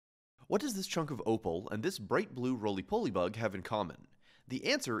What does this chunk of opal and this bright blue roly-poly bug have in common? The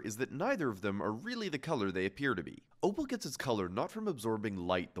answer is that neither of them are really the color they appear to be. Opal gets its color not from absorbing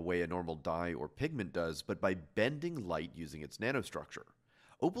light the way a normal dye or pigment does, but by bending light using its nanostructure.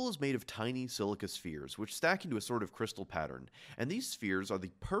 Opal is made of tiny silica spheres, which stack into a sort of crystal pattern, and these spheres are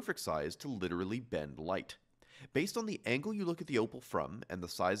the perfect size to literally bend light. Based on the angle you look at the opal from and the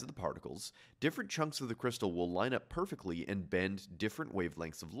size of the particles, different chunks of the crystal will line up perfectly and bend different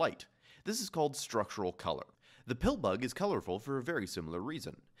wavelengths of light. This is called structural color. The pill bug is colorful for a very similar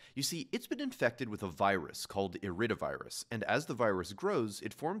reason. You see, it's been infected with a virus called iridovirus, and as the virus grows,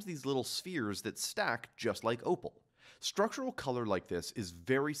 it forms these little spheres that stack just like opal. Structural color like this is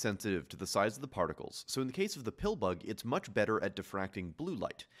very sensitive to the size of the particles, so in the case of the pill bug, it's much better at diffracting blue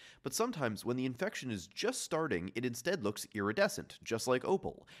light. But sometimes, when the infection is just starting, it instead looks iridescent, just like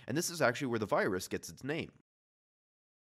opal, and this is actually where the virus gets its name.